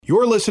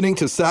You're listening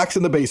to Sox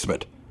in the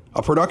Basement,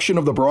 a production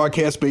of the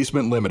Broadcast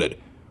Basement Limited,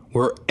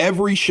 where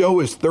every show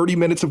is 30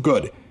 minutes of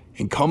good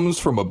and comes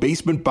from a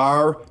basement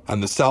bar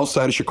on the south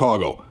side of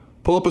Chicago.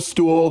 Pull up a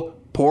stool,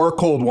 pour a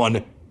cold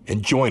one,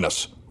 and join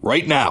us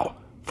right now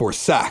for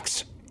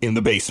Sox in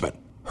the Basement.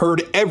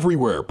 Heard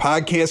everywhere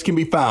podcasts can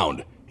be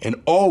found, and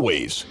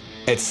always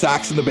at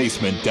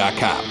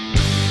soxinthebasement.com.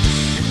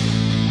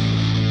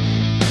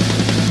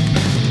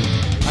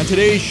 On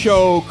today's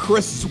show,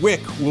 Chris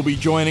Zwick will be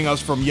joining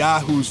us from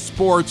Yahoo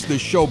Sports. This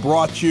show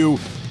brought to you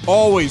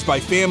always by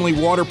Family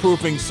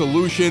Waterproofing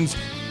Solutions.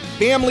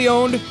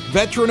 Family-owned,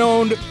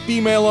 veteran-owned,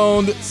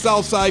 female-owned,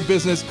 Southside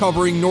business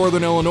covering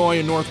Northern Illinois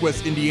and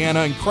Northwest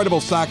Indiana.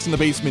 Incredible Sox in the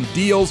Basement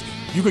deals.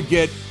 You could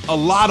get a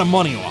lot of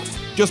money off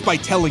just by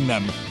telling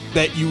them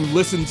that you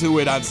listened to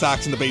it on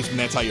Sox in the Basement.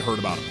 That's how you heard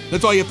about them.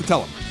 That's all you have to tell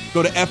them.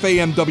 Go to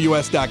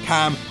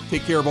famws.com.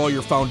 Take care of all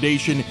your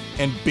foundation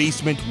and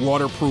basement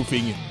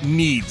waterproofing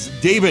needs.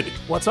 David.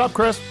 What's up,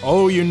 Chris?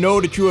 Oh, you know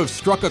that you have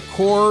struck a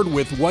chord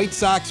with White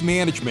Sox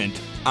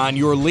management on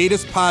your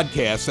latest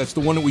podcast. That's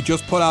the one that we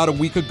just put out a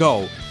week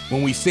ago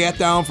when we sat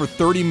down for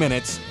 30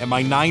 minutes at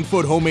my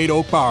 9-foot homemade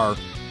oak bar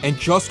and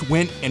just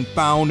went and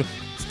found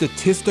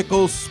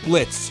statistical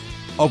splits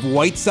of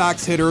White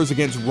Sox hitters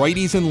against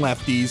righties and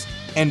lefties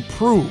and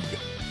proved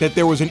that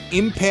there was an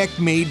impact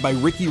made by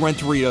Ricky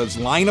Renteria's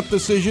lineup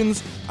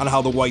decisions on how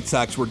the White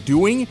Sox were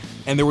doing,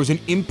 and there was an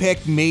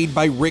impact made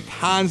by Rick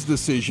Hahn's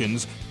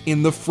decisions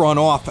in the front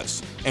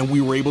office. And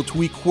we were able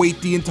to equate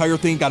the entire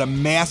thing, got a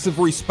massive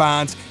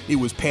response. It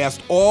was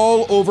passed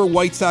all over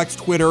White Sox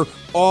Twitter,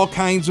 all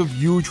kinds of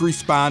huge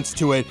response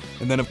to it.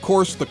 And then, of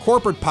course, the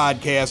corporate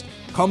podcast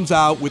comes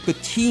out with the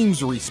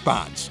team's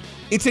response.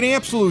 It's an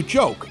absolute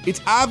joke.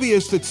 It's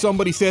obvious that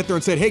somebody sat there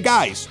and said, hey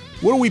guys,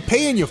 what are we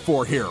paying you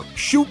for here?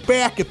 Shoot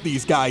back at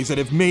these guys that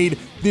have made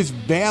this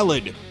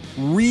valid,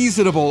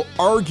 reasonable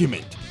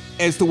argument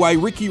as to why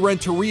Ricky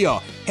Renteria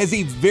has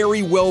a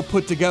very well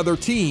put together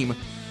team,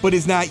 but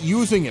is not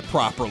using it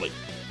properly.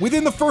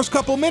 Within the first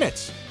couple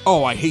minutes.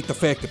 Oh, I hate the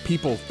fact that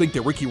people think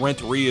that Ricky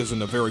Renteria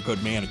isn't a very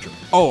good manager.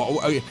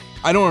 Oh,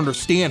 I don't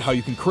understand how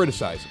you can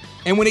criticize him.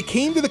 And when it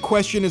came to the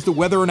question as to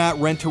whether or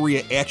not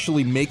Renteria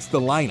actually makes the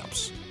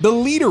lineups, the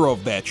leader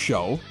of that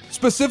show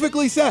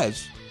specifically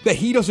says that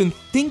he doesn't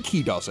think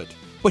he does it,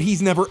 but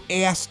he's never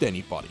asked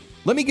anybody.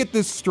 Let me get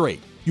this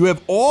straight. You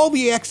have all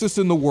the access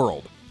in the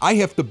world. I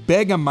have to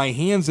beg on my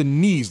hands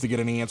and knees to get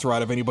an answer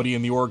out of anybody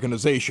in the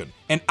organization.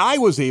 And I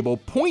was able,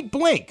 point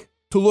blank,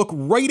 to look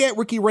right at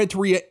Ricky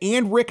Renteria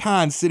and Rick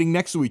Hahn sitting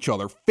next to each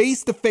other,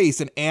 face to face,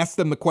 and ask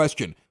them the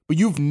question. But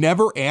you've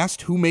never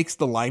asked who makes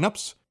the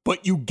lineups?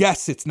 But you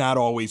guess it's not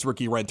always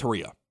Ricky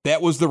Renteria.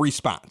 That was the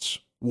response.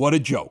 What a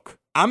joke.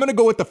 I'm going to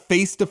go with the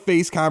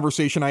face-to-face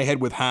conversation I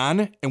had with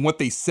Hahn and what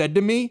they said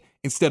to me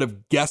instead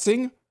of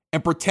guessing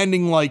and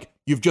pretending like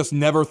you've just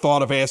never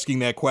thought of asking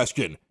that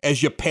question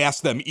as you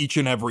pass them each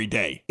and every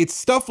day. It's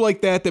stuff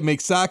like that that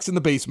makes Sox in the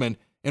Basement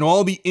and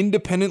all the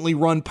independently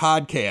run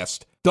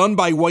podcasts done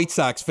by White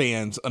Sox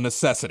fans a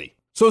necessity.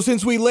 So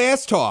since we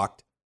last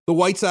talked, the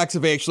White Sox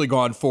have actually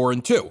gone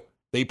 4-2.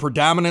 They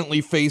predominantly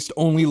faced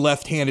only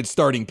left-handed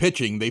starting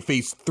pitching. They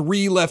faced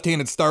 3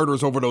 left-handed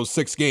starters over those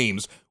 6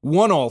 games,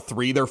 won all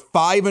 3. They're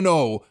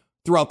 5-0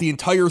 throughout the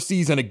entire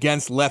season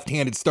against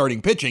left-handed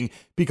starting pitching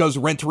because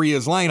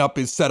Renteria's lineup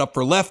is set up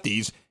for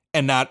lefties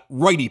and not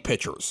righty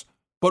pitchers.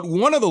 But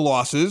one of the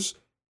losses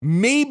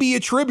may be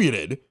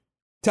attributed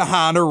to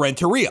Hahn or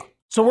Renteria.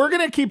 So we're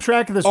going to keep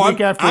track of this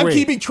week after week. I'm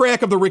keeping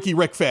track of the Ricky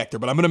Rick factor,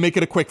 but I'm going to make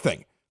it a quick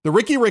thing. The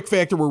Ricky Rick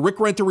factor, where Rick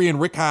Renteria and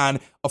Rick Hahn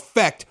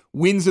affect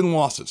wins and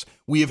losses.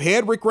 We have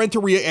had Rick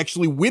Renteria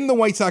actually win the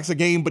White Sox a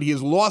game, but he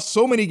has lost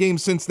so many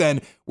games since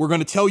then. We're going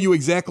to tell you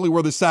exactly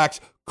where the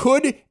Sox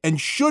could and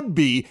should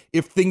be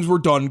if things were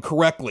done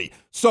correctly.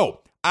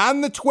 So,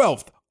 on the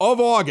 12th of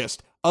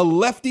August, a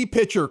lefty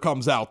pitcher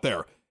comes out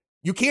there.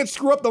 You can't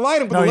screw up the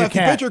lineup with a lefty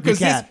pitcher because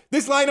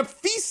this lineup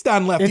feasts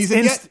on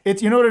lefties.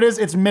 It's you know what it is?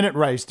 It's minute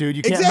rice, dude.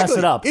 You can't mess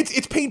it up.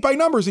 It's paint by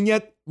numbers, and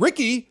yet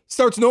Ricky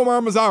starts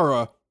Nomar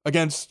Mazara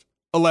against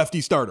a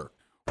lefty starter.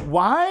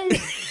 Why?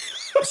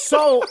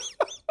 So...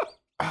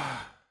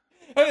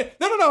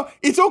 No.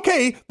 It's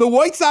okay. The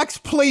White Sox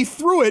play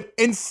through it,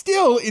 and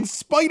still, in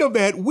spite of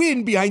that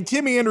win behind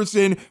Tim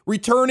Anderson,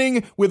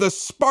 returning with a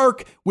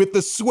spark, with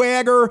the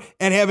swagger,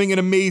 and having an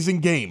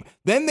amazing game.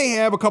 Then they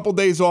have a couple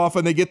days off,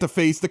 and they get to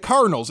face the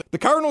Cardinals. The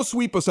Cardinals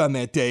sweep us on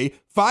that day,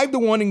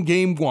 5-1 in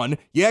game 1.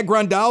 Yeah,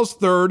 Grandal's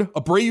 3rd,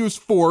 Abreu's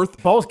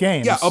 4th. Both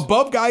games. Yeah,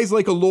 above guys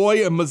like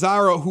Eloy and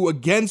Mazara, who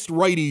against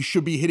righties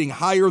should be hitting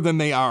higher than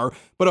they are.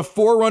 But a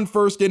 4-run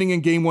first inning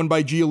in game 1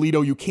 by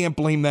Giolito, you can't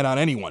blame that on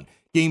anyone.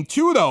 Game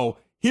 2, though,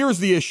 here's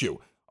the issue.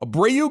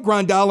 Abreu,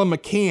 Grandal, and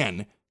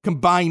McCann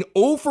combine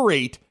 0 for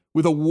 8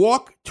 with a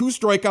walk, 2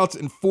 strikeouts,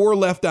 and 4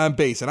 left on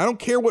base. And I don't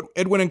care what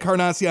Edwin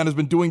Encarnacion has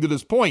been doing to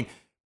this point.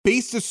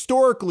 Based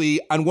historically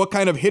on what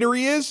kind of hitter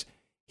he is,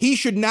 he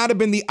should not have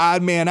been the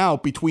odd man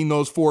out between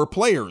those 4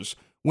 players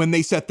when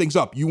they set things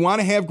up. You want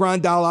to have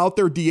Grandal out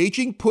there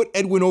DHing? Put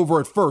Edwin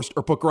over at first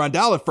or put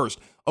Grandal at first.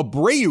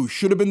 Abreu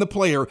should have been the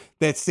player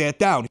that sat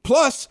down.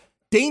 Plus,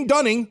 Dane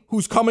Dunning,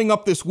 who's coming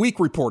up this week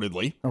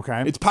reportedly.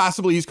 Okay. It's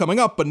possibly he's coming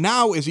up, but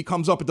now as he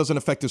comes up, it doesn't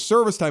affect his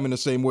service time in the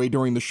same way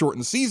during the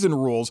shortened season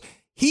rules.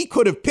 He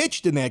could have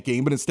pitched in that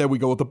game, but instead we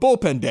go with the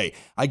bullpen day.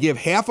 I give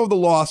half of the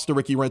loss to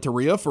Ricky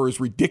Renteria for his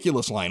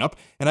ridiculous lineup,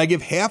 and I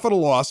give half of the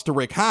loss to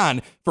Rick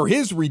Hahn for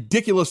his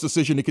ridiculous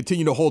decision to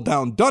continue to hold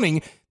down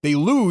Dunning. They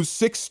lose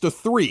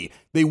 6-3.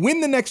 They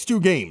win the next two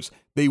games.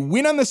 They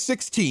win on the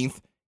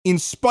 16th in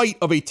spite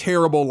of a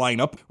terrible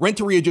lineup.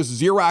 Renteria just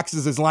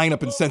Xeroxes his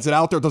lineup and sends it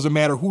out there. It doesn't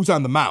matter who's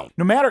on the mound.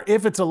 No matter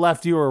if it's a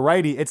lefty or a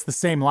righty, it's the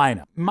same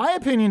lineup. My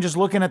opinion, just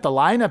looking at the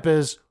lineup,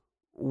 is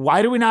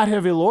why do we not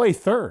have Eloy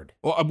third?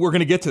 Well, we're going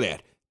to get to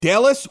that.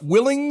 Dallas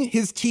willing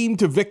his team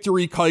to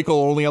victory. Keuchel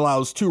only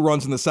allows 2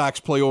 runs in the Sox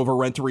play over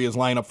Renteria's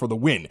lineup for the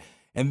win.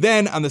 And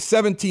then on the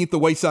 17th, the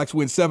White Sox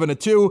win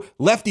 7-2.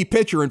 Lefty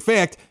pitcher, in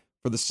fact,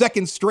 for the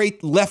second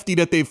straight lefty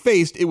that they've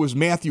faced, it was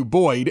Matthew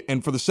Boyd.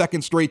 And for the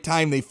second straight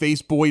time, they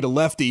faced Boyd a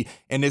lefty,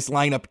 and this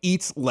lineup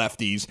eats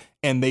lefties,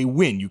 and they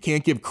win. You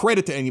can't give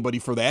credit to anybody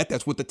for that.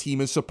 That's what the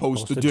team is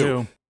supposed to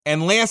do.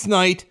 And last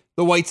night,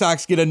 the White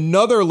Sox get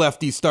another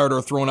lefty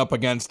starter thrown up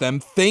against them.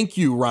 Thank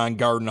you, Ron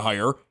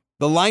Gardenhire.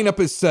 The lineup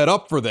is set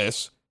up for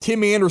this.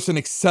 Tim Anderson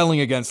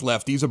excelling against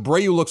lefties.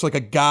 Abreu looks like a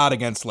god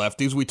against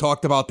lefties. We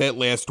talked about that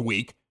last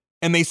week.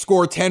 And they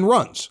score 10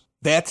 runs.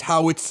 That's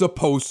how it's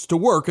supposed to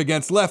work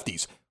against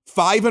lefties.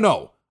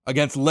 5-0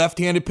 against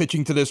left-handed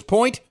pitching to this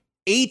point.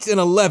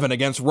 8-11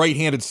 against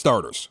right-handed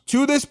starters.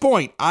 To this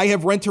point, I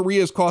have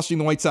Renteria as costing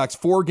the White Sox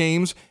 4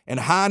 games, and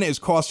Hahn is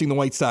costing the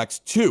White Sox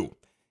 2.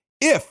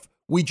 If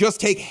we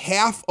just take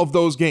half of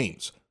those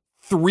games,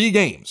 3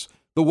 games,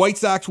 the White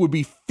Sox would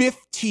be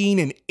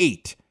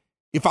 15-8.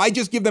 If I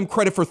just give them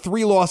credit for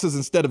 3 losses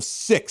instead of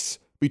 6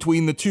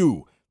 between the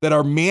two that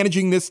are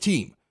managing this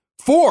team,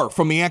 4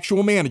 from the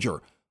actual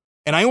manager,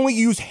 and I only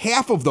use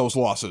half of those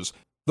losses,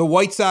 the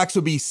White Sox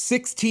would be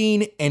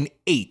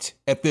 16-8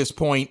 at this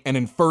point and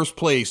in first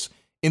place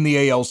in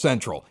the AL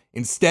Central.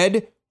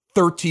 Instead,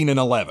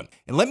 13-11.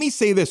 And let me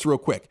say this real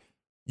quick.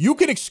 You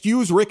can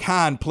excuse Rick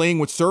Hahn playing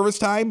with service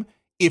time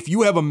if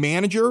you have a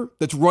manager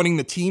that's running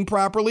the team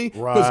properly,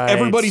 because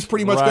everybody's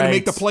pretty much going to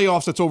make the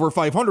playoffs that's over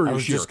 500 this year. I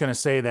was just going to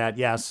say that,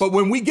 yes. But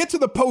when we get to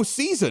the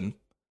postseason,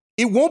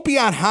 it won't be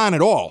on Hahn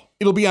at all.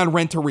 It'll be on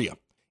Renteria.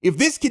 If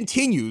this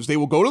continues, they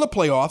will go to the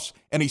playoffs,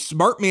 and a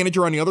smart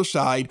manager on the other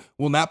side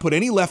will not put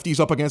any lefties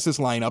up against this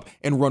lineup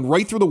and run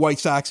right through the White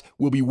Sox.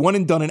 We'll be 1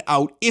 and done and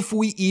out if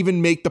we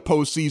even make the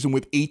postseason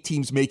with 8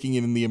 teams making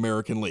it in the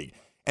American League.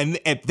 And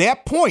at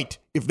that point,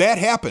 if that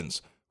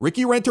happens,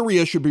 Ricky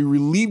Renteria should be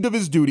relieved of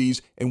his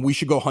duties, and we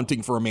should go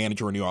hunting for a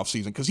manager in the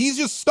offseason because he's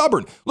just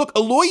stubborn. Look,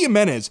 Eloy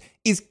Jimenez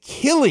is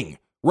killing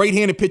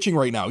right-handed pitching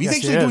right now. He's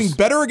actually doing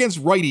better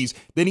against righties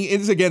than he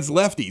is against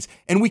lefties.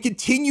 And we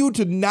continue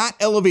to not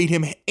elevate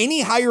him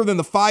any higher than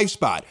the 5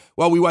 spot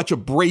while we watch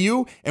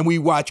Abreu and we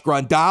watch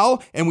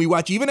Grandal and we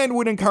watch even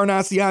Edwin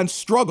Encarnacion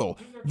struggle.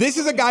 This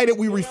is a guy that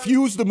we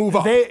refuse to move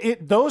up.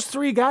 Those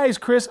 3 guys,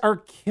 Chris, are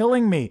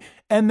killing me.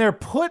 And they're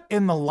put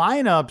in the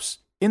lineups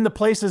in the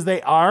places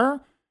they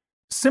are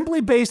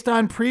simply based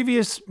on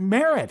previous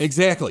merit.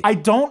 Exactly. I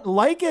don't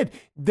like it.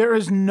 There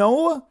is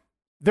no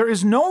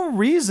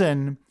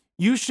reason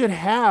you should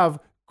have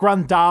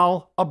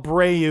Grandal,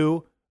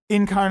 Abreu,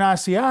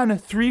 Encarnacion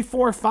 3,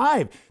 4,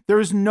 5.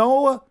 There's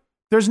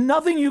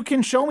nothing you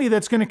can show me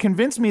that's going to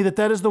convince me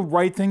that is the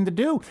right thing to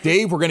do.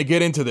 Dave, we're going to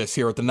get into this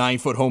here at the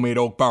 9-Foot Homemade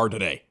Oak Bar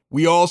today.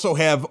 We also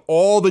have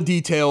all the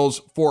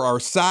details for our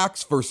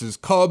Sox versus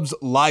Cubs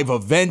live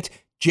event,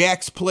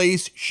 Jack's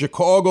Place,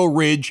 Chicago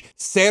Ridge,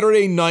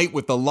 Saturday night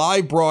with the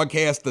live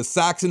broadcast, the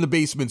Sox in the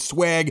Basement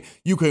swag.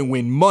 You can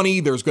win money.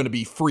 There's going to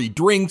be free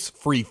drinks,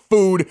 free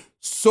food,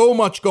 so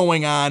much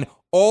going on.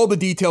 All the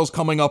details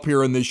coming up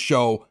here in this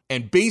show.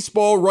 And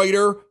baseball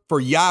writer for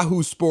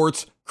Yahoo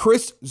Sports,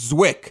 Chris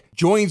Zwick,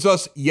 joins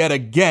us yet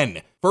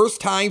again.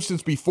 First time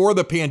since before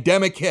the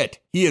pandemic hit.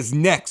 He is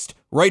next,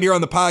 right here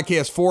on the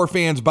podcast For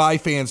Fans, By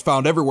Fans,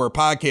 found everywhere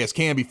podcasts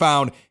can be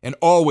found, and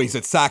always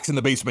at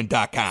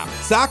SoxInTheBasement.com.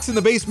 Sox in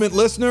the Basement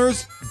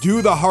listeners,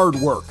 do the hard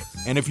work.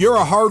 And if you're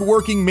a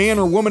hardworking man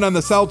or woman on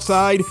the South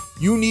Side,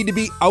 you need to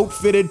be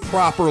outfitted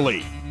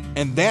properly.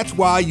 And that's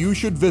why you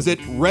should visit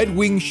Red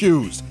Wing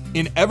Shoes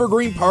in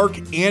Evergreen Park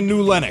and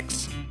New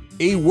Lenox,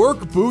 a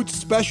work boots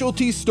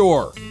specialty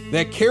store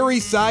that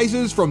carries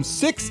sizes from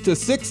 6 to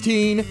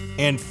 16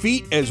 and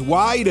feet as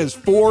wide as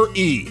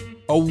 4E.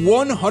 A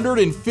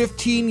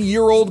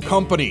 115-year-old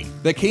company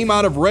that came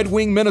out of Red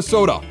Wing,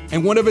 Minnesota,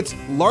 and one of its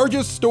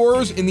largest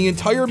stores in the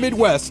entire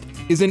Midwest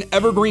is in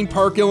Evergreen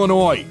Park,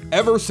 Illinois,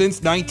 ever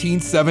since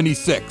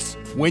 1976.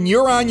 When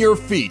you're on your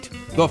feet,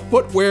 the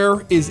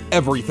footwear is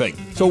everything.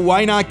 So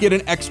why not get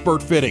an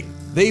expert fitting?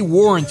 They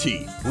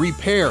warranty,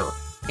 repair,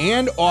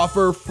 and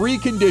offer free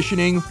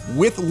conditioning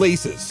with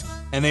laces.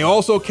 And they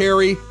also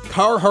carry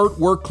Carhartt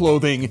work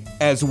clothing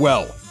as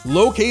well.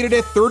 Located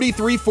at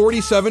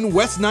 3347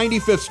 West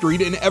 95th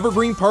Street in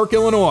Evergreen Park,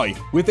 Illinois,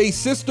 with a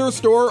sister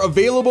store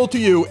available to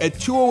you at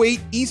 208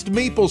 East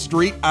Maple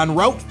Street on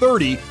Route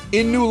 30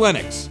 in New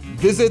Lenox.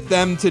 Visit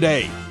them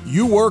today.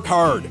 You work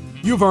hard.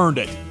 You've earned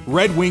it.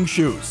 Red Wing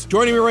Shoes.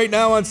 Joining me right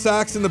now on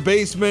Sox in the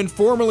Basement,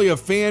 formerly of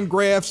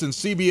Fangraphs and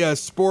CBS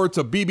Sports,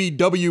 a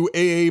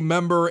BBWAA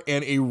member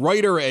and a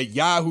writer at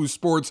Yahoo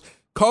Sports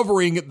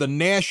covering the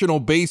national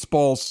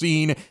baseball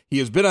scene. He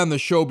has been on the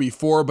show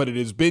before, but it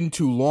has been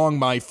too long,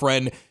 my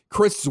friend.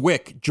 Chris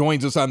Zwick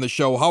joins us on the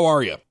show. How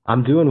are you?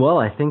 I'm doing well.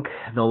 I think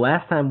the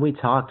last time we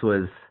talked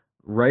was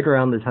right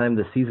around the time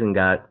the season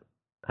got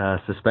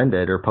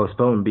suspended or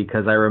postponed,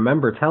 because I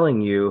remember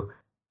telling you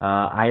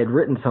I had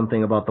written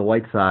something about the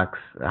White Sox,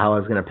 how I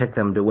was going to pick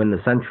them to win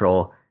the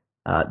Central.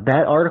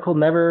 That article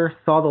never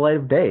saw the light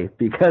of day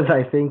because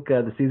I think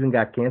the season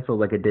got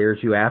canceled like a day or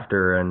two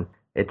after, and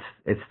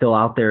it's still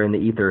out there in the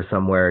ether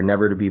somewhere,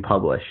 never to be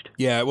published.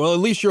 Yeah, well, at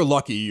least you're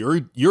lucky.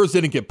 Yours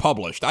didn't get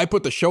published. I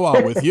put the show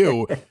out with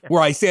you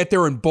where I sat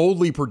there and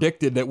boldly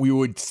predicted that we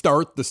would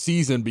start the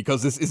season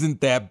because this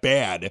isn't that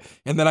bad.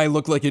 And then I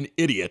looked like an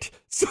idiot.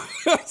 So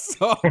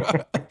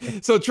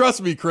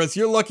trust me, Chris,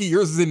 you're lucky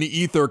yours is in the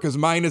ether because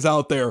mine is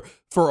out there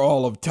for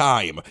all of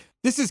time.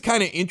 This is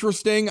kind of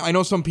interesting. I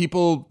know some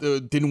people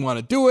didn't want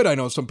to do it. I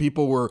know some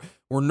people were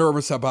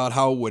nervous about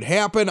how it would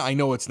happen. I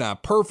know it's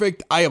not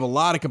perfect. I have a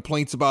lot of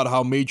complaints about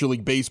how Major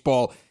League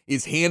Baseball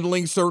is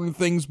handling certain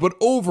things. But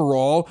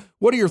overall,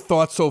 what are your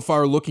thoughts so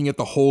far looking at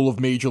the whole of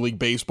Major League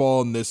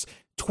Baseball in this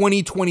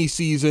 2020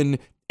 season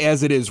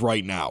as it is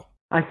right now?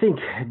 I think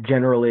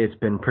generally it's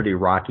been pretty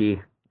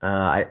rocky.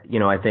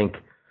 I think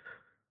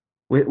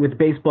with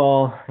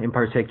baseball in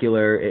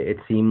particular, it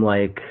seemed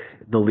like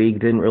the league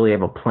didn't really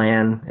have a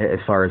plan as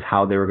far as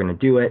how they were going to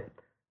do it.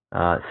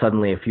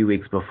 Suddenly, a few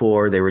weeks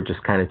before, they were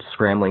just kind of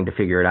scrambling to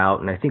figure it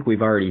out. And I think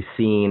we've already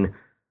seen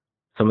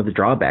some of the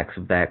drawbacks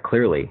of that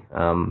clearly.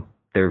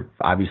 There have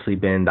obviously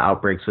been the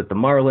outbreaks with the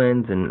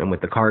Marlins and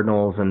with the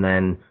Cardinals. And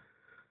then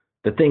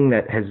the thing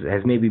that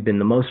has maybe been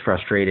the most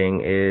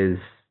frustrating is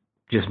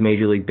just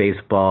Major League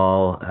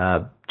Baseball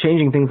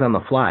changing things on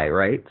the fly,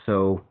 right?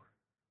 So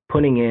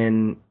putting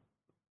in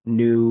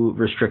new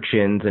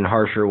restrictions and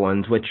harsher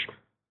ones, which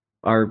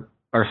are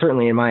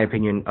certainly, in my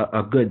opinion,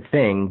 a good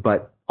thing,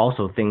 but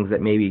also things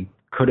that maybe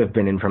could have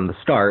been in from the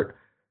start.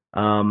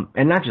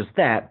 And not just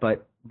that,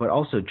 but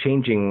also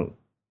changing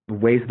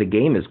ways the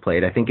game is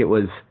played. I think it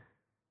was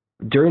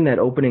during that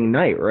opening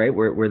night, right,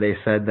 where they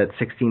said that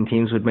 16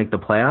 teams would make the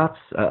playoffs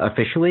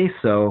officially.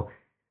 So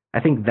I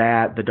think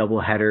that the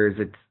double headers,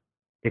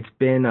 it's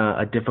been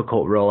a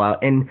difficult rollout.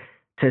 And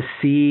to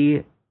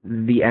see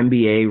the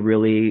NBA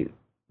really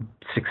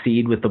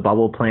succeed with the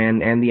bubble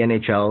plan, and the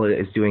NHL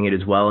is doing it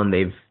as well, and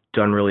they've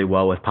done really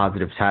well with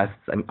positive tests,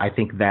 I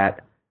think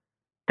that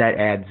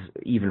adds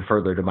even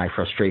further to my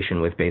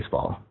frustration with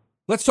baseball.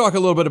 Let's talk a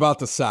little bit about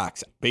the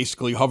Sox.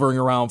 Basically hovering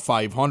around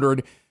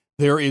 500.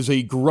 There is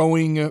a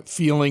growing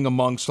feeling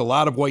amongst a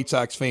lot of White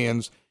Sox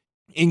fans,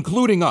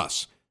 including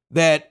us,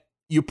 that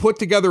you put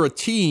together a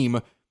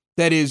team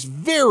that is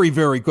very,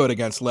 very good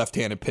against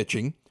left-handed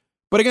pitching,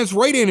 but against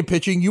right-handed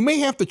pitching, you may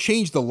have to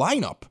change the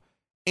lineup.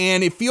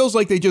 And it feels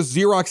like they just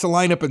Xerox the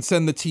lineup and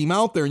send the team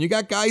out there. And you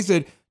got guys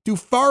that do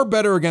far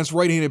better against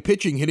right-handed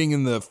pitching, hitting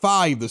in the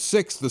 5, the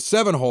 6, the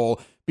 7 hole,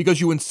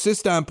 because you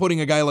insist on putting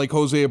a guy like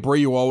Jose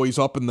Abreu always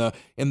up in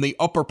the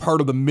upper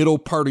part of the middle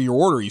part of your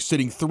order. He's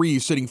sitting 3,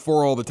 he's sitting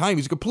 4 all the time.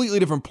 He's a completely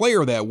different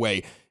player that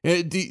way.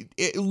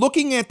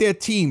 Looking at that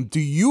team, do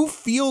you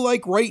feel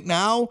like right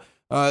now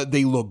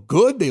they look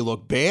good, they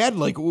look bad?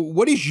 Like,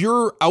 what is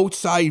your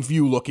outside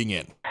view looking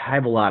in? I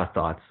have a lot of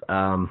thoughts.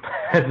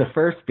 The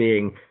first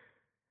being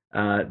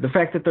the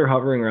fact that they're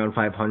hovering around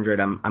 500,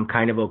 I'm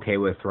kind of okay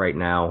with right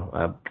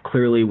now.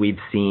 Clearly, we've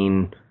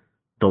seen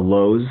the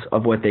lows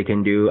of what they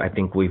can do. I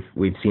think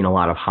we've seen a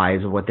lot of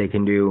highs of what they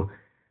can do,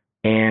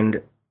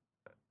 and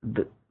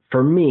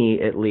for me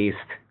at least,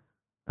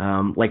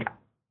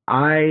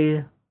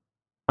 under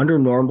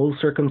normal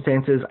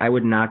circumstances, I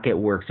would not get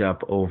worked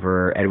up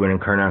over Edwin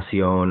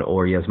Encarnacion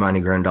or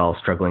Yasmani Grandal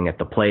struggling at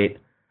the plate.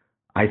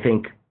 I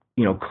think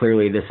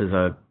clearly this is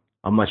a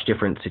much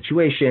different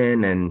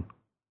situation, and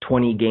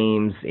 20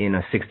 games in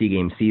a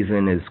 60-game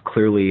season is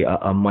clearly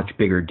a much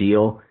bigger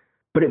deal,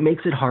 but it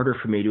makes it harder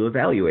for me to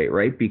evaluate,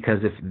 right? Because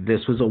if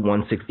this was a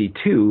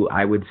 162,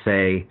 I would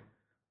say,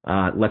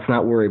 let's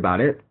not worry about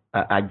it.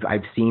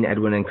 I've seen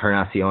Edwin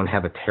Encarnacion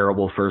have a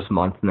terrible first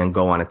month and then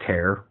go on a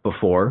tear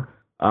before.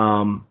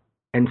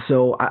 And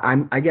so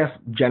I guess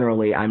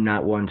generally I'm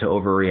not one to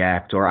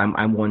overreact, or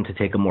I'm one to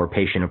take a more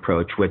patient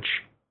approach, which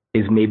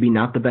is maybe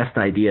not the best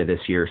idea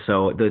this year.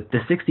 So the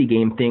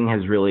 60-game thing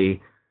has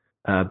really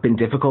been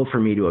difficult for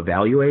me to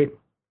evaluate.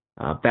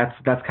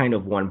 That's kind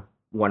of one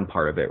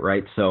part of it,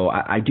 right? So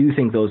I do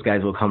think those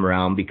guys will come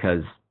around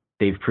because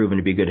they've proven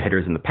to be good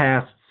hitters in the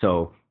past.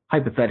 So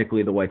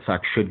hypothetically, the White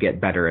Sox should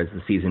get better as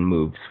the season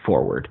moves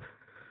forward.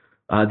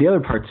 The other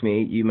part to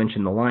me, you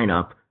mentioned the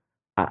lineup.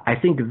 I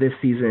think this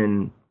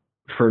season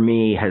for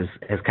me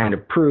has kind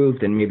of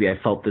proved, and maybe I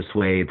felt this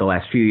way the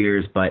last few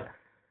years, but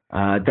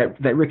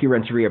that Ricky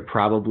Renteria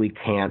probably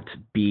can't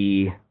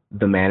be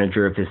the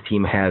manager if his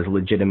team has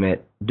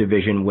legitimate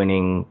division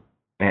winning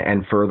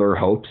and further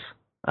hopes.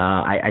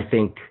 I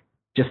think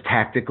just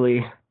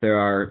tactically there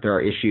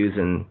are issues,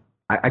 and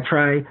I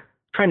try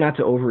not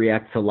to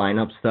overreact to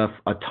lineup stuff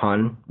a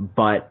ton,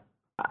 but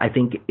I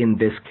think in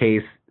this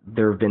case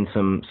there have been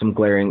some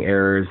glaring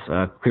errors.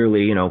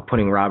 Clearly,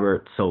 putting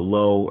Robert so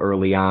low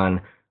early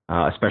on,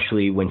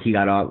 especially when he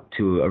got out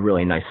to a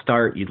really nice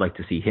start, you'd like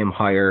to see him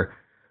higher.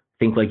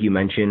 I think, like you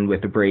mentioned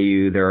with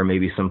Abreu, there are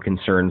maybe some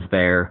concerns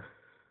there.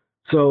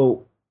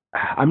 So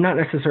I'm not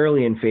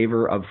necessarily in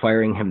favor of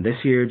firing him this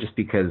year just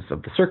because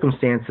of the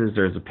circumstances.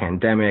 There's a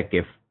pandemic.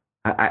 If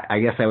I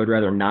guess I would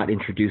rather not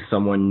introduce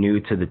someone new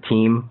to the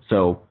team.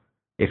 So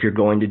if you're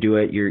going to do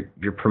it,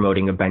 you're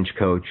promoting a bench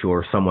coach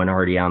or someone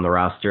already on the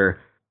roster.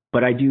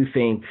 But I do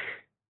think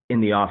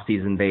in the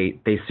offseason,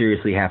 they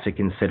seriously have to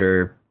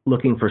consider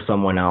looking for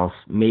someone else,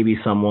 maybe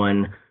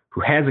someone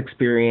who has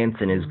experience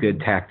and is good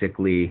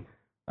tactically,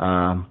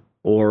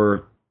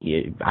 or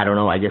I don't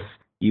know. I guess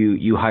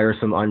you hire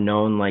some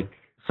unknown, like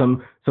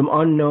some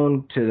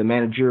unknown to the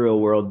managerial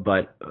world,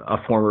 but a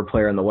former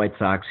player in the White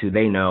Sox who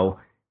they know,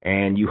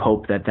 and you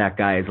hope that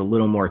guy is a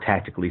little more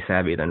tactically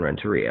savvy than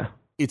Renteria.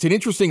 It's an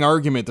interesting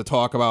argument to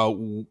talk about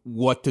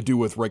what to do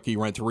with Ricky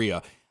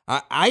Renteria.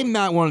 I'm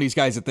not one of these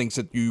guys that thinks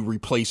that you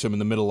replace him in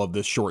the middle of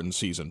this shortened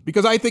season,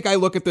 because I think I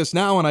look at this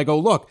now and I go,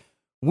 look,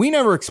 we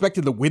never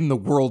expected to win the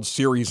World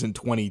Series in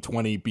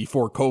 2020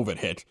 before COVID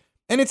hit.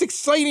 And it's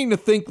exciting to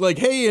think like,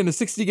 hey, in a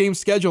 60-game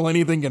schedule,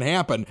 anything can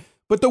happen.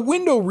 But the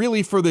window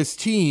really for this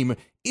team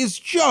is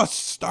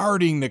just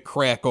starting to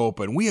crack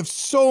open. We have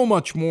so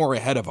much more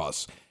ahead of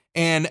us.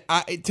 And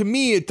to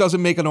me, it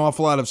doesn't make an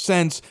awful lot of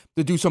sense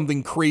to do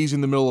something crazy in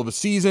the middle of a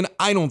season.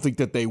 I don't think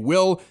that they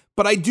will.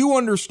 But I do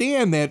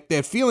understand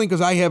that feeling,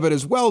 because I have it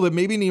as well, that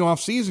maybe in the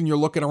offseason you're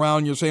looking around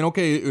and you're saying,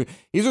 okay,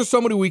 is there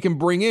somebody we can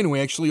bring in who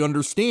actually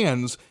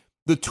understands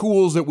the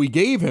tools that we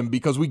gave him,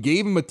 because we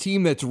gave him a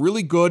team that's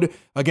really good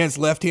against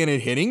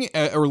left-handed hitting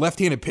or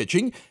left-handed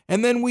pitching.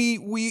 And then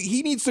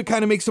he needs to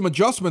kind of make some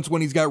adjustments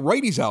when he's got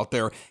righties out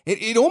there.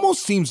 It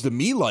almost seems to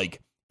me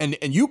like, and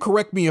you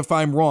correct me if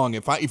I'm wrong,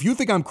 if you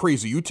think I'm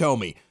crazy, you tell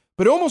me,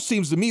 but it almost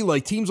seems to me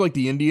like teams like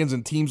the Indians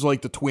and teams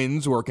like the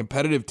Twins, who are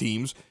competitive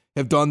teams,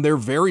 have done their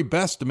very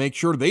best to make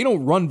sure they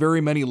don't run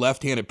very many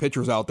left-handed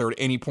pitchers out there at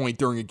any point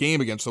during a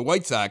game against the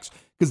White Sox,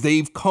 because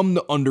they've come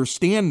to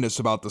understand this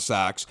about the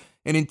Sox.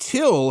 And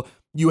until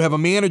you have a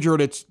manager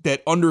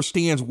that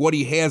understands what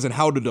he has and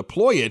how to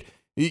deploy it,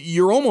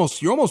 you're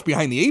almost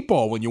behind the eight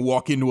ball when you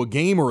walk into a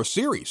game or a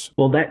series.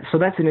 Well,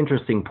 that's an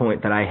interesting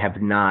point that I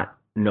have not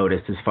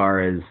noticed as far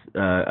as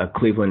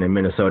Cleveland and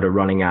Minnesota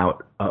running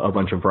out a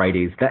bunch of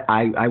righties. That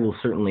I will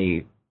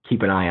certainly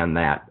keep an eye on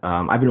that.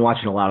 I've been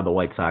watching a lot of the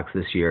White Sox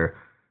this year,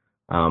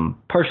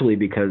 partially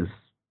because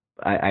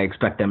I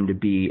expect them to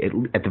be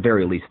at the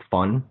very least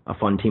a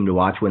fun team to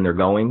watch when they're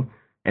going,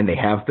 and they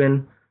have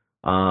been.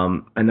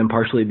 And then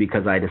partially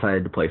because I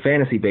decided to play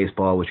fantasy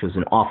baseball, which was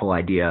an awful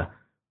idea.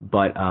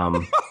 But,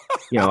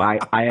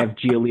 I have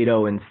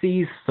Giolito and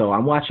Cease, so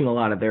I'm watching a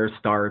lot of their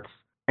starts.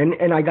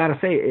 And I got to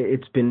say,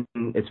 it's been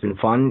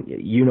fun.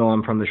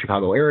 I'm from the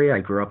Chicago area. I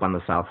grew up on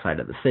the south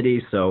side of the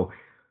city, so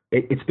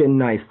it's been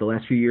nice. The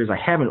last few years I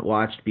haven't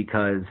watched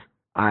because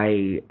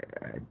I,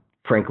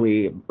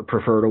 frankly,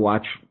 prefer to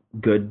watch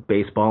good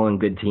baseball and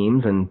good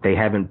teams, and they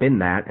haven't been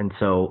that. And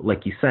so,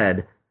 like you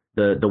said,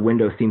 the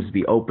window seems to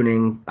be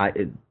opening.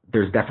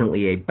 There's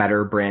definitely a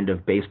better brand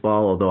of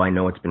baseball, although I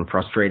know it's been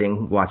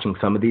frustrating watching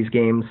some of these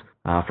games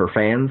for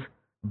fans.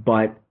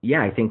 But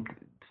yeah, I think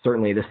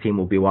certainly this team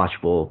will be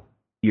watchable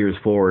years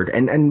forward.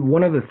 And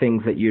one of the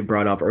things that you had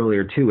brought up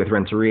earlier too with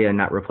Renteria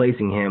not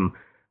replacing him,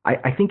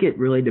 I think it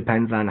really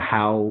depends on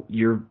how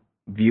you're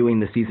viewing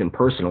the season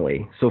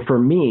personally. So for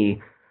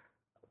me,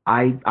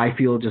 I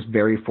feel just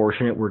very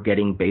fortunate we're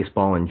getting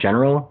baseball in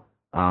general.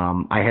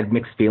 I had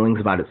mixed feelings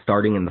about it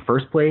starting in the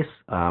first place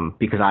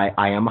because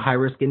I am a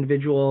high-risk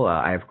individual.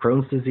 I have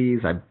Crohn's disease.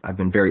 I've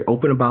been very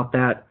open about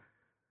that.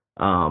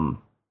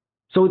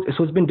 So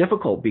it's been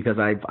difficult because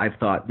I've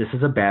thought this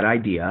is a bad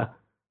idea,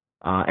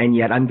 and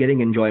yet I'm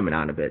getting enjoyment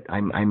out of it.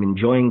 I'm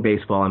enjoying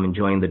baseball. I'm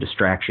enjoying the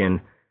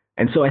distraction.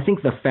 And so I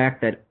think the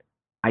fact that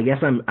I guess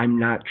I'm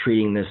not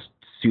treating this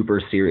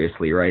super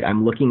seriously, right?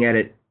 I'm looking at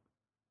it,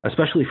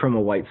 especially from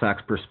a White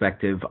Sox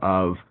perspective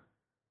of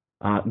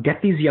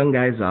get these young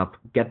guys up,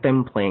 get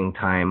them playing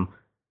time,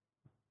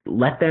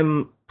 let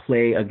them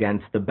play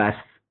against the best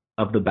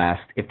of the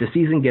best. If the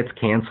season gets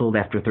canceled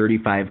after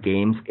 35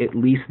 games, at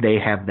least they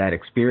have that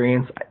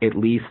experience. At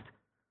least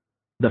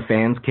the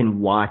fans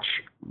can watch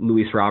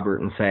Luis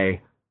Robert and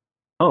say,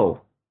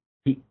 oh,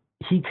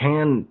 he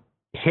can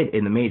hit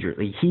in the majors.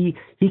 Like he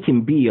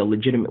can be a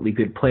legitimately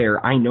good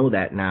player. I know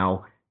that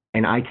now,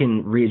 and I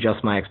can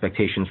readjust my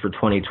expectations for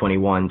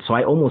 2021. So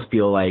I almost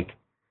feel like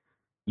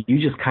you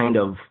just kind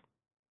of,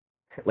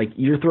 like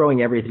you're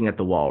throwing everything at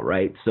the wall,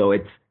 right? So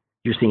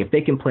you're seeing if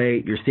they can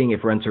play, you're seeing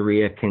if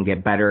Renteria can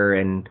get better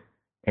and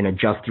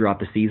adjust throughout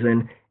the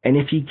season. And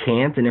if he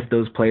can't, and if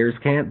those players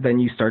can't, then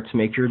you start to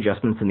make your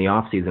adjustments in the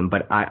offseason.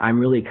 But I'm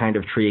really kind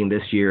of treating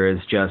this year as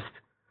just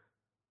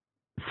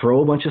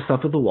throw a bunch of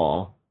stuff at the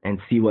wall and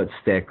see what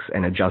sticks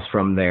and adjust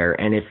from there.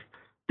 And if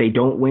they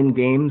don't win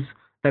games,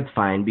 that's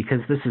fine, because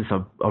this is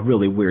a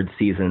really weird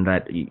season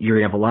that you're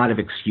going to have a lot of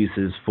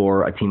excuses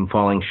for a team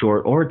falling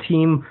short or a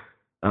team,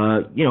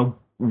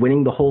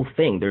 winning the whole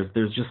thing.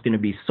 There's just going to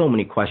be so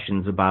many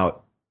questions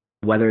about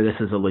whether this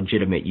is a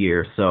legitimate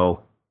year.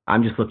 So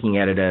I'm just looking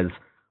at it as,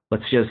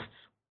 let's just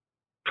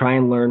try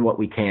and learn what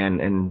we can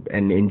and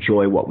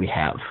enjoy what we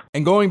have.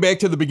 And going back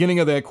to the beginning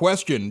of that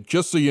question,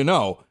 just so you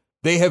know,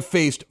 they have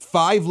faced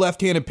 5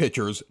 left-handed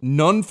pitchers,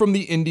 none from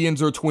the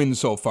Indians or Twins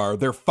so far.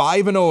 They're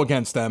 5-0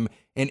 against them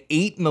and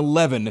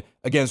 8-11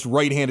 against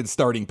right-handed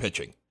starting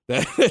pitching.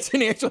 That's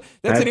an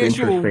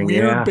actual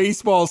weird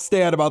baseball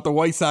stat about the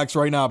White Sox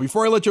right now.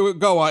 Before I let you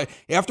go,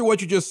 after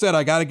what you just said,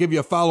 I got to give you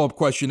a follow-up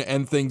question to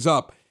end things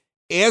up.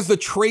 As the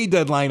trade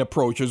deadline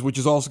approaches, which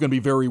is also going to be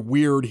very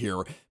weird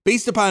here,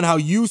 based upon how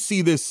you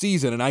see this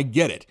season, and I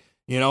get it,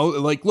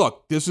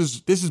 look, this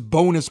is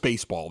bonus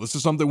baseball. This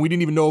is something we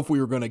didn't even know if we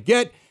were going to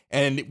get.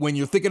 And when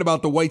you're thinking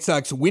about the White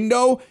Sox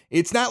window,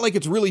 it's not like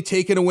it's really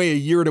taken away a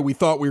year that we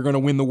thought we were going to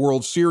win the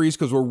World Series,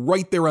 because we're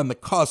right there on the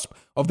cusp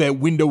of that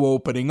window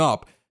opening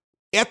up.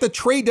 At the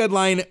trade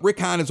deadline, Rick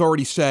Hahn has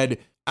already said,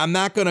 I'm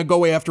not going to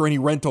go after any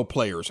rental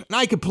players. And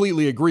I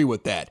completely agree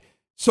with that.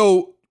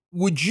 So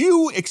would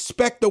you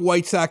expect the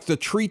White Sox to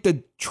treat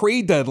the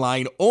trade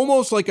deadline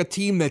almost like a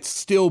team that's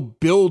still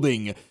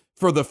building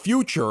for the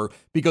future,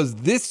 because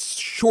this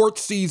short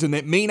season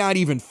that may not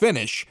even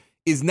finish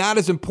is not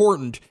as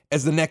important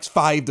as the next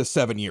 5 to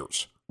 7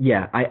 years?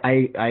 Yeah,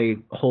 I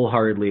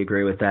wholeheartedly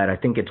agree with that. I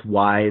think it's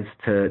wise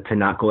to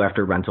not go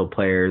after rental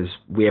players.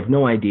 We have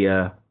no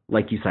idea.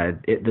 Like you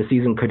said, the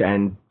season could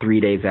end 3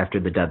 days after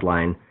the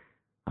deadline.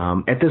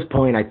 At this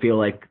point, I feel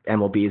like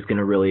MLB is going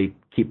to really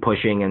keep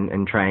pushing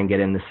and try and get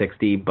in the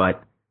 60.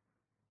 But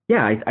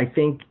yeah, I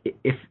think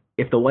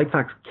if the White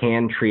Sox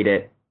can treat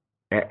it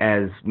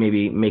as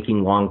maybe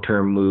making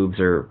long-term moves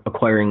or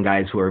acquiring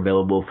guys who are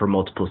available for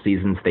multiple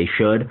seasons, they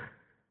should.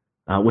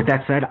 With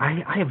that said,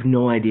 I have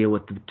no idea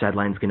what the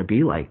deadline is going to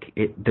be like.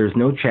 There's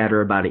no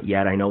chatter about it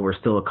yet. I know we're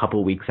still a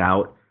couple weeks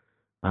out,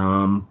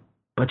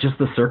 but just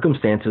the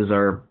circumstances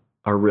are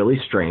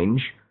really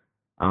strange.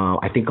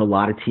 I think a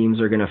lot of teams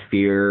are going to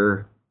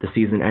fear the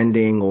season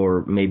ending,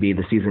 or maybe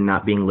the season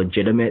not being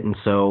legitimate, and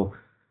so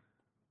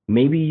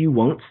maybe you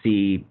won't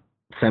see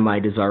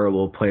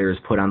semi-desirable players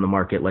put on the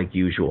market like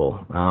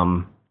usual.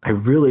 I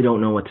really don't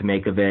know what to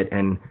make of it,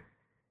 and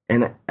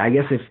I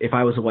guess if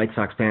I was a White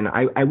Sox fan,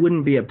 I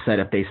wouldn't be upset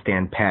if they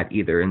stand pat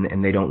either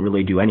and they don't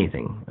really do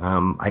anything.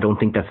 I don't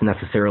think that's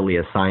necessarily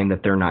a sign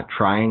that they're not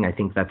trying. I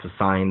think that's a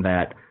sign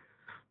that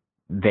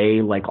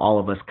they, like all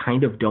of us,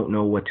 kind of don't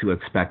know what to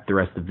expect the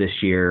rest of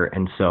this year.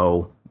 And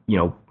so,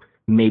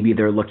 maybe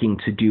they're looking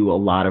to do a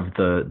lot of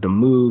the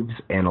moves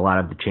and a lot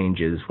of the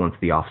changes once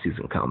the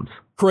offseason comes.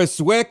 Chris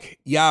Zwick,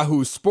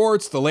 Yahoo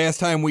Sports. The last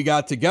time we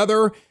got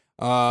together,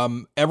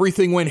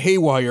 everything went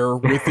haywire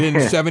within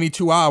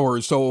 72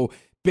 hours. So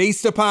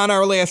based upon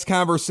our last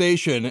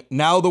conversation,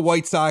 now the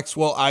White Sox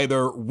will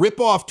either rip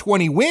off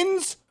 20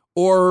 wins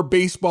or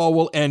baseball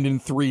will end in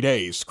 3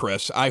 days,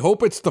 Chris. I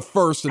hope it's the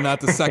first and not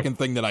the second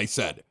thing that I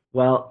said.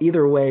 Well,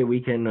 either way,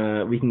 we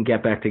can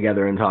get back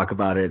together and talk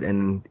about it.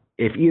 And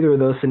if either of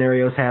those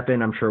scenarios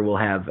happen, I'm sure we'll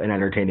have an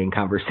entertaining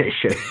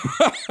conversation.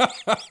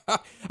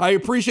 I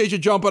appreciate you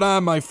jumping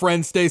on, my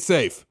friend. Stay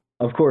safe.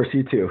 Of course,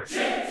 you too.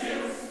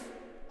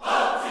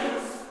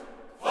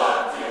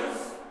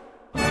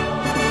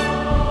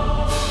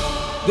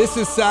 This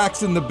is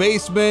Sox in the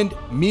Basement.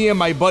 Me and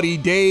my buddy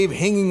Dave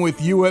hanging with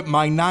you at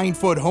my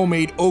 9-foot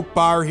homemade oak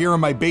bar here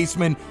in my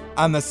basement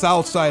on the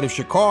south side of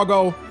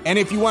Chicago. And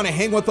if you want to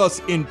hang with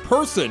us in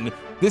person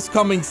this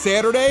coming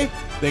Saturday,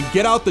 then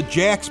get out to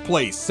Jack's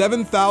Place,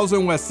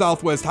 7000 West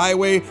Southwest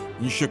Highway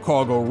in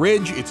Chicago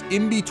Ridge. It's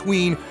in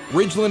between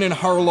Ridgeland and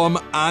Harlem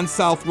on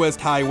Southwest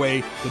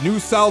Highway. The new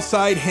South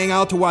Side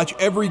hangout to watch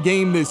every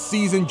game this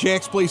season.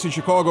 Jack's Place in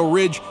Chicago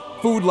Ridge.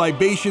 Food,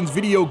 libations,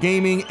 video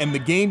gaming, and the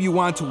game you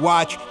want to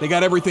watch. They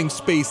got everything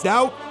spaced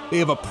out. They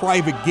have a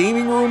private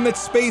gaming room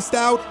that's spaced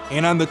out.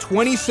 And on the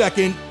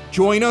 22nd,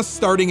 join us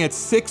starting at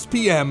 6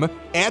 p.m.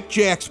 at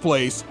Jack's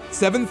Place,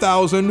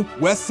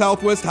 7000 West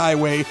Southwest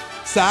Highway.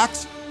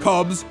 Sox,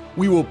 Cubs.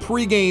 We will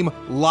pregame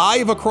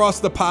live across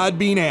the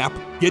Podbean app.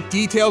 Get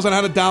details on how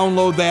to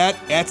download that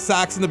at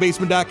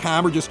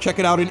soxinthebasement.com, or just check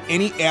it out in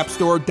any app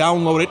store.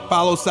 Download it.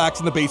 Follow Sox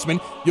in the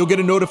Basement. You'll get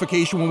a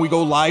notification when we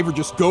go live, or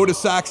just go to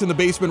Sox in the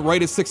Basement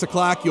right at 6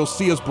 o'clock. You'll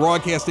see us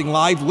broadcasting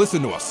live.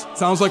 Listen to us.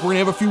 Sounds like we're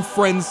going to have a few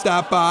friends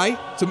stop by,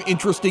 some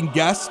interesting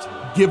guests,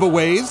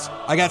 giveaways.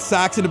 I got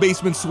Sox in the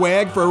Basement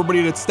swag for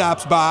everybody that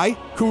stops by.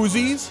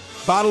 Koozies,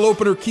 bottle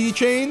opener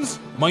keychains.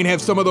 Might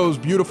have some of those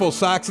beautiful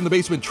Sox in the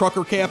Basement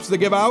trucker caps to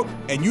give out.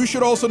 And you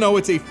should also know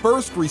it's a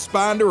first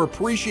responder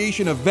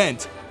appreciation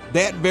event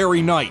that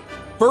very night.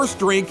 First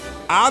drink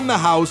on the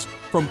house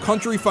from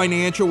Country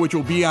Financial, which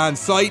will be on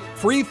site.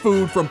 Free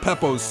food from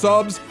Peppo's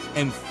Subs.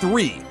 And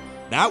 3,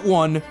 not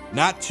 1,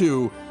 not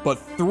 2, but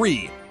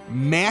 3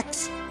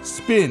 max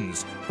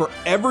spins for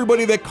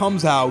everybody that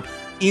comes out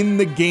in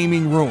the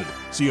gaming room.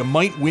 So you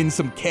might win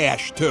some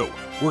cash too.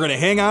 We're going to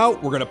hang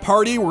out. We're going to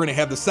party. We're going to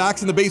have the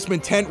Sox in the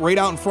Basement tent right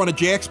out in front of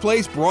Jack's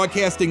place,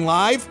 broadcasting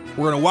live.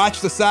 We're going to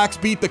watch the Sox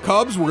beat the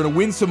Cubs. We're going to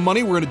win some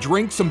money. We're going to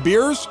drink some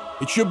beers.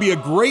 It should be a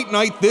great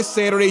night this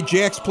Saturday.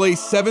 Jack's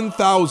Place,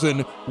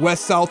 7000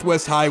 West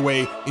Southwest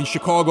Highway in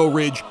Chicago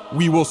Ridge.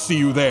 We will see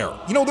you there.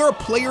 You know, there are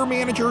player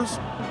managers,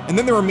 and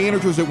then there are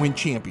managers that win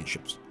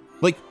championships.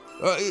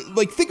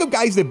 Like think of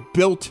guys that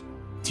built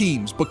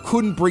teams but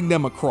couldn't bring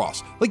them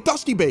across. Like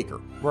Dusty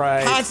Baker.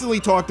 Right. Constantly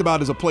talked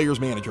about as a player's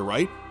manager,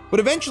 right? But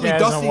eventually,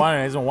 hasn't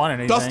won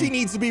anything. Dusty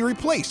needs to be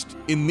replaced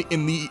in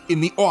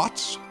the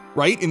aughts,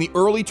 right? In the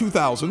early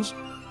 2000s,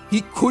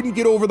 he couldn't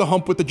get over the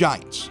hump with the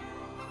Giants,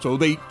 so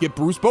they get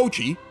Bruce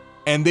Bochy,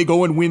 and they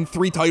go and win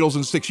 3 titles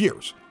in 6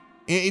 years.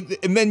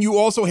 And then you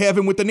also have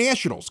him with the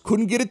Nationals.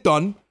 Couldn't get it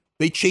done.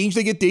 They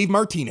get Dave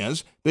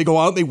Martinez. They go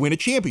out and they win a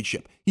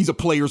championship. He's a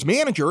player's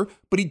manager,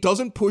 but he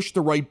doesn't push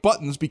the right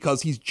buttons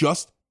because he's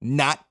just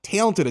not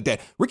talented at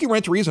that. Ricky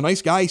Renteria is a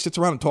nice guy. He sits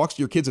around and talks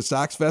to your kids at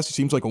Sox Fest. He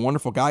seems like a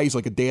wonderful guy. He's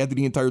like a dad to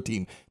the entire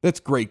team.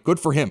 That's great. Good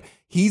for him.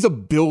 He's a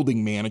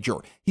building manager.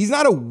 He's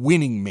not a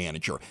winning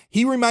manager.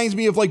 He reminds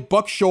me of like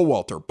Buck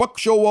Showalter. Buck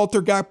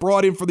Showalter got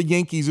brought in for the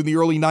Yankees in the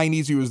early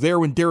 90s. He was there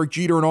when Derek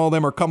Jeter and all of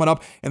them are coming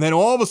up. And then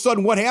all of a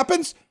sudden, what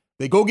happens?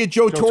 They go get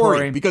Joe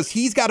Torre because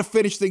he's got to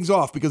finish things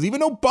off. Because even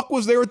though Buck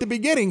was there at the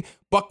beginning,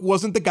 Buck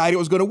wasn't the guy that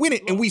was going to win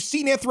it. And we've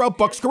seen that throughout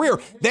Buck's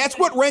career. That's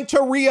what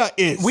Renteria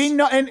is. We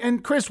know,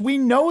 and Chris, we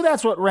know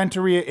that's what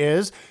Renteria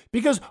is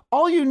because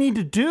all you need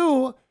to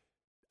do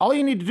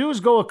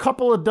is go a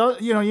couple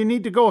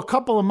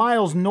of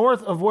miles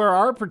north of where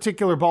our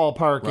particular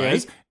ballpark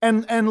is,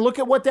 and look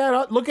at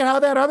how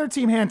that other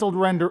team handled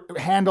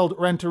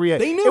Renteria.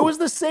 They knew it was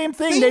the same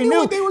thing. They knew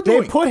what they were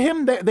doing.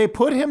 They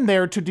put him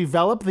there to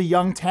develop the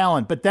young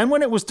talent. But then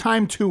when it was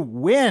time to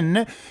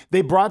win,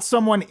 they brought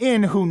someone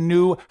in who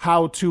knew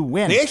how to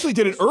win. They actually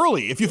did it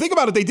early. If you think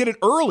about it, they did it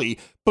early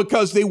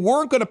because they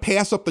weren't going to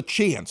pass up the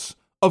chance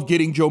of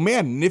getting Joe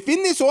Maddon. And if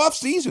in this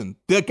offseason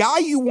the guy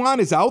you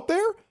want is out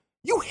there,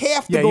 you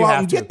have to go out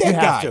and get that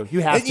guy. You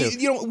have to.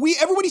 You know,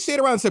 everybody sat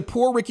around and said,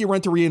 poor Ricky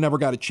Renteria never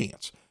got a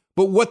chance.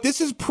 But what this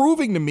is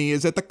proving to me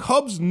is that the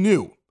Cubs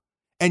knew.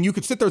 And you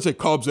could sit there and say,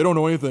 Cubs, they don't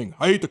know anything.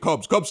 I hate the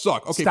Cubs. Cubs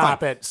suck. Okay, Stop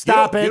fine. it.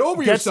 Stop it. Get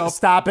over yourself.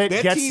 Stop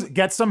it.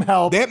 Get some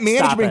help. That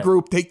management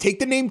group, they take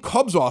the name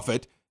Cubs off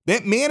it.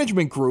 That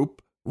management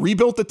group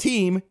rebuilt the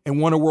team and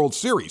won a World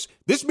Series.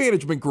 This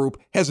management group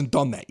hasn't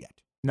done that yet.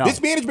 No.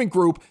 This management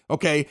group,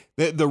 okay,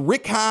 the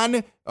Rick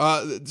Hahn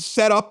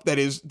setup that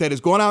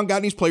has gone out and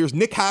gotten these players.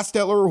 Nick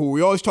Hostetler, who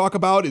we always talk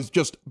about, is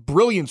just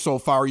brilliant so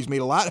far. He's made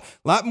a lot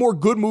more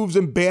good moves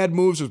than bad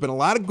moves. There's been a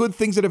lot of good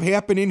things that have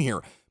happened in here.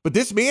 But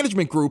this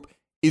management group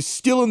is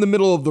still in the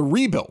middle of the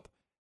rebuild.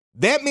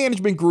 That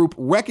management group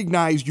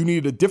recognized you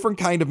needed a different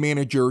kind of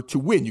manager to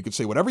win. You could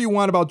say whatever you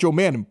want about Joe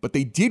Maddon, but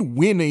they did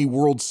win a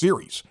World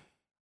Series.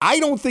 I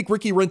don't think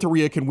Ricky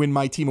Renteria can win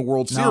my team a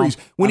World Series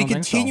when he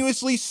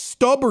continuously,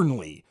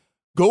 stubbornly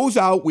goes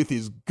out with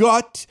his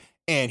gut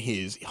and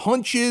his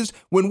hunches.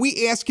 When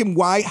we ask him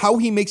how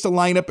he makes the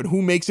lineup and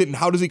who makes it and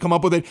how does he come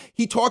up with it,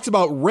 he talks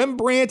about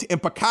Rembrandt and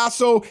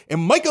Picasso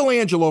and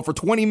Michelangelo for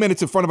 20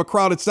 minutes in front of a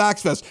crowd at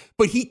Sox Fest.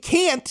 But he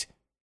can't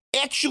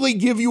actually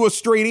give you a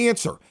straight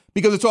answer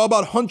because it's all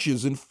about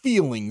hunches and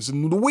feelings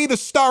and the way the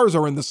stars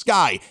are in the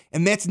sky.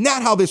 And that's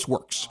not how this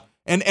works.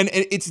 And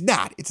it's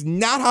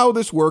not how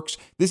this works.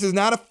 This is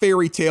not a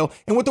fairy tale.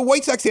 And what the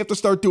White Sox have to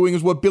start doing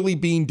is what Billy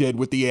Beane did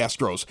with the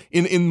Astros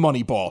in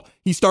Moneyball.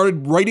 He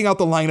started writing out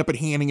the lineup and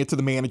handing it to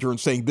the manager and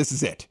saying, this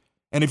is it.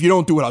 And if you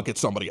don't do it, I'll get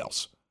somebody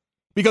else.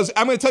 Because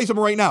I'm going to tell you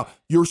something right now.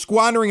 You're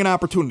squandering an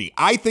opportunity.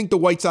 I think the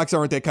White Sox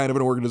aren't that kind of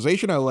an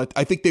organization.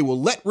 I think they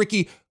will let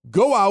Ricky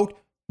go out,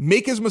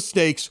 make his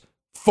mistakes,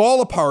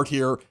 fall apart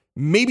here,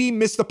 maybe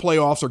miss the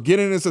playoffs or get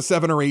in as a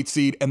 7 or 8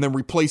 seed and then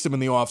replace him in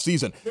the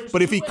offseason.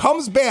 But if he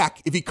comes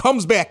back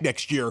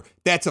next year,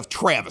 that's a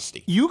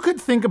travesty. You could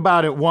think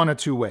about it one of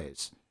two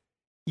ways.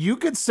 You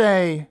could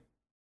say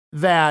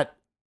that,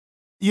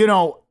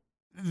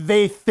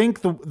 they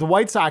think the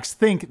White Sox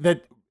think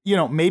that,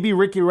 maybe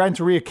Ricky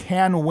Renteria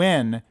can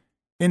win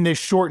in this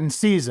shortened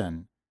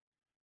season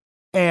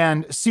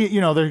and see,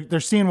 they're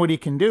seeing what he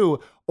can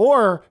do.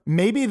 Or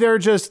maybe they're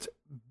just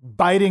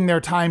biding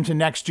their time to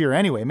next year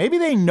anyway. Maybe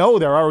they know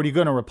they're already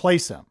going to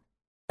replace him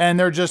and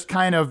they're just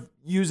kind of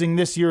using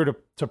this year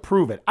to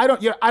prove it. I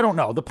don't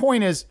know. The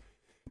point is,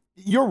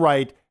 you're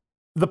right.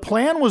 The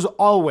plan was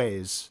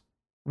always,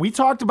 we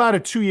talked about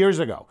it 2 years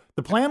ago.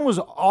 The plan was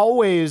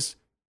always,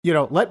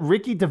 let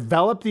Ricky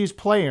develop these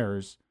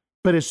players,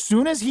 but as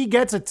soon as he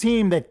gets a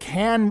team that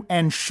can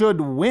and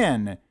should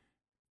win,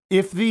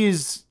 if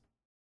these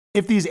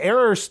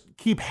errors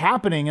keep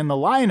happening in the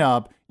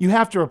lineup, you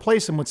have to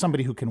replace him with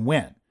somebody who can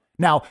win.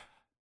 Now,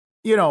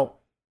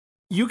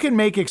 you can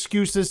make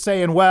excuses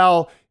saying,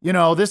 well,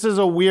 this is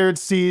a weird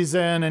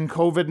season and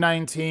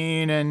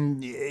COVID-19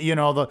 and,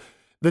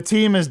 the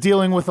team is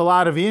dealing with a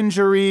lot of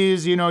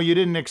injuries. You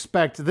didn't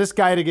expect this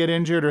guy to get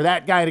injured or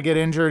that guy to get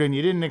injured and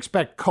you didn't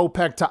expect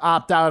Kopech to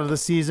opt out of the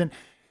season.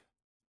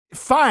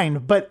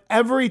 Fine, but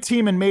every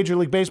team in Major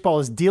League Baseball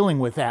is dealing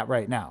with that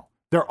right now.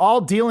 They're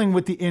all dealing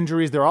with the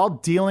injuries. They're all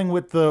dealing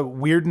with the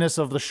weirdness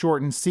of the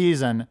shortened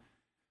season.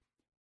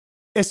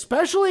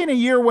 Especially in a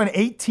year when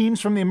 8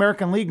 teams from the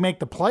American League make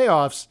the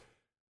playoffs.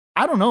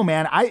 I don't know,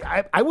 man.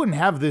 I wouldn't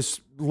have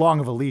this long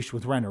of a leash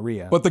with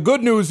Renteria. But the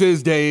good news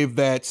is, Dave,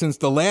 that since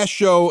the last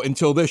show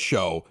until this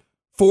show,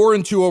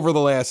 4-2 over the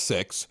last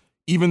 6,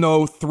 even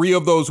though 3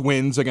 of those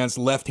wins against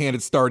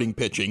left-handed starting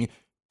pitching.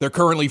 They're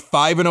currently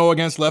 5-0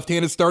 against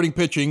left-handed starting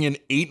pitching and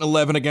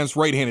 8-11 against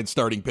right-handed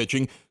starting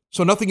pitching.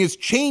 So nothing has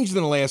changed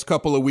in the last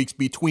couple of weeks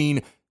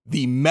between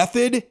the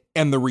method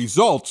and the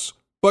results.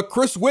 But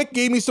Chris Wick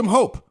gave me some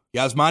hope.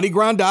 Yasmani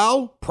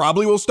Grandal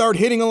probably will start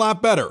hitting a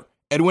lot better.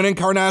 Edwin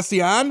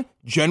Encarnacion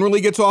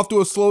generally gets off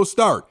to a slow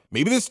start.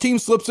 Maybe this team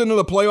slips into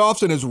the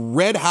playoffs and is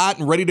red hot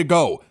and ready to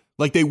go,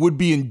 like they would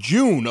be in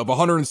June of a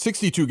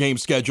 162-game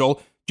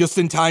schedule, just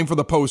in time for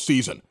the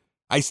postseason.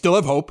 I still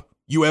have hope.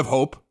 You have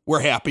hope.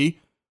 We're happy.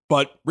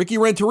 But Ricky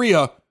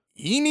Renteria,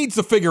 he needs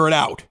to figure it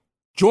out.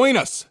 Join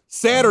us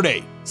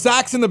Saturday,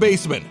 Sox in the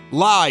Basement,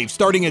 live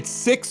starting at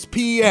 6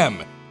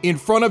 p.m. in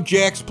front of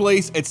Jack's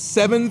Place at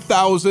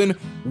 7000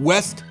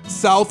 West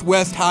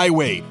Southwest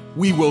Highway.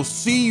 We will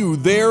see you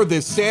there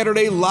this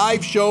Saturday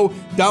live show.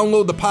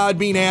 Download the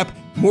Podbean app.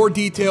 More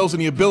details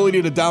and the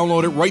ability to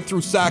download it right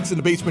through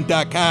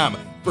soxinthebasement.com.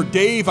 For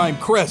Dave, I'm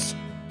Chris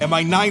at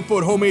my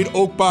 9-foot homemade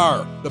oak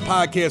bar, the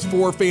podcast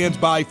for fans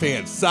by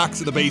fans, Sox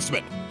in the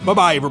Basement.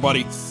 Bye-bye,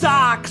 everybody.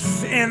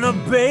 Sox in the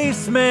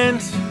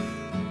basement.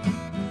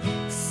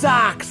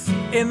 Sox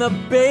in the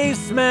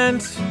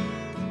basement.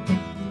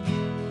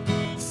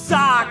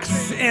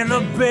 Sox in the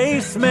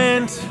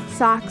basement.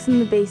 Sox in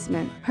the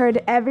Basement.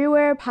 Heard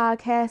everywhere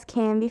podcasts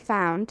can be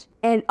found,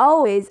 and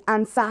always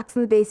on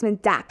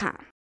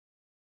soxinthebasement.com.